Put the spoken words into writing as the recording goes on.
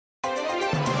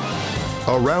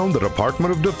around the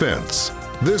Department of Defense.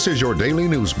 This is your daily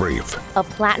news brief. A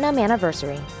platinum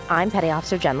anniversary. I'm Petty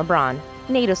Officer Jen LeBron.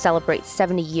 NATO celebrates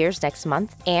 70 years next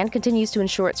month and continues to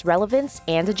ensure its relevance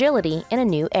and agility in a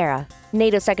new era.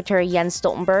 NATO Secretary Jens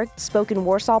Stoltenberg spoke in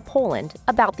Warsaw, Poland,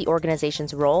 about the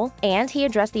organization's role, and he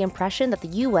addressed the impression that the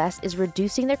U.S. is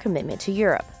reducing their commitment to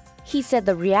Europe. He said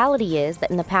the reality is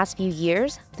that in the past few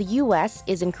years, the U.S.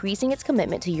 is increasing its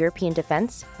commitment to European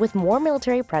defense with more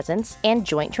military presence and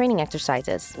joint training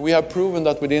exercises. We have proven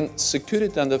that within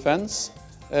security and defense,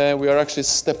 we are actually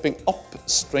stepping up,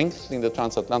 strengthening the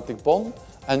transatlantic bond,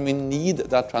 and we need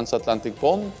that transatlantic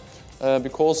bond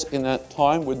because in a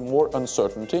time with more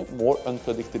uncertainty, more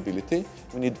unpredictability,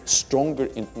 we need stronger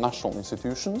international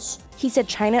institutions. He said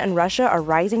China and Russia are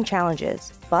rising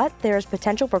challenges, but there is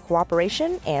potential for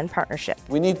cooperation and partnership.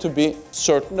 We need to be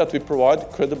certain that we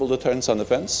provide credible deterrence and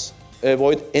defense,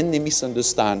 avoid any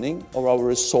misunderstanding of our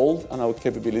resolve and our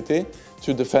capability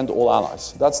to defend all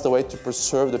allies. That's the way to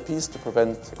preserve the peace, to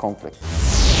prevent conflict.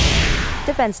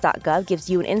 Defense.gov gives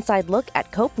you an inside look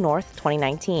at COPE North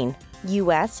 2019.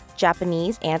 U.S.,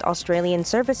 Japanese, and Australian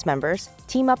service members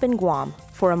team up in Guam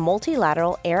for a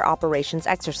multilateral air operations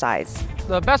exercise.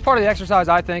 The best part of the exercise,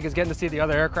 I think, is getting to see the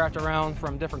other aircraft around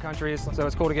from different countries. So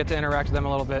it's cool to get to interact with them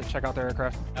a little bit, check out their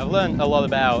aircraft. I've learned a lot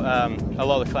about a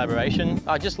lot of collaboration,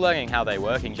 just learning how they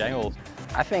work in general.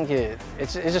 I think it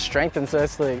just strengthens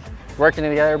us, like working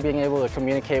together, being able to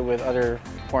communicate with other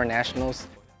foreign nationals.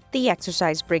 The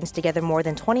exercise brings together more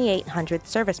than 2,800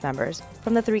 service members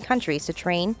from the three countries to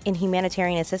train in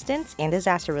humanitarian assistance and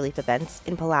disaster relief events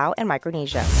in Palau and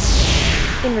Micronesia.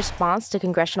 In response to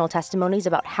congressional testimonies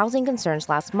about housing concerns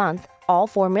last month, all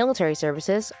four military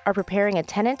services are preparing a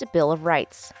Tenant Bill of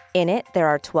Rights. In it, there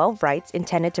are 12 rights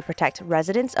intended to protect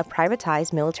residents of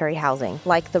privatized military housing,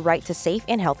 like the right to safe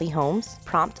and healthy homes,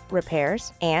 prompt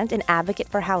repairs, and an advocate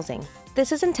for housing.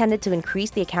 This is intended to increase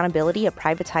the accountability of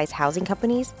privatized housing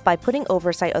companies by putting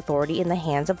oversight authority in the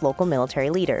hands of local military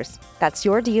leaders. That's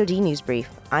your DoD News Brief.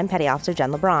 I'm Petty Officer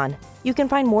Jen LeBron. You can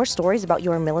find more stories about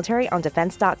your military on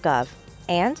defense.gov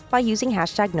and by using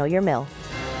 #KnowYourMil.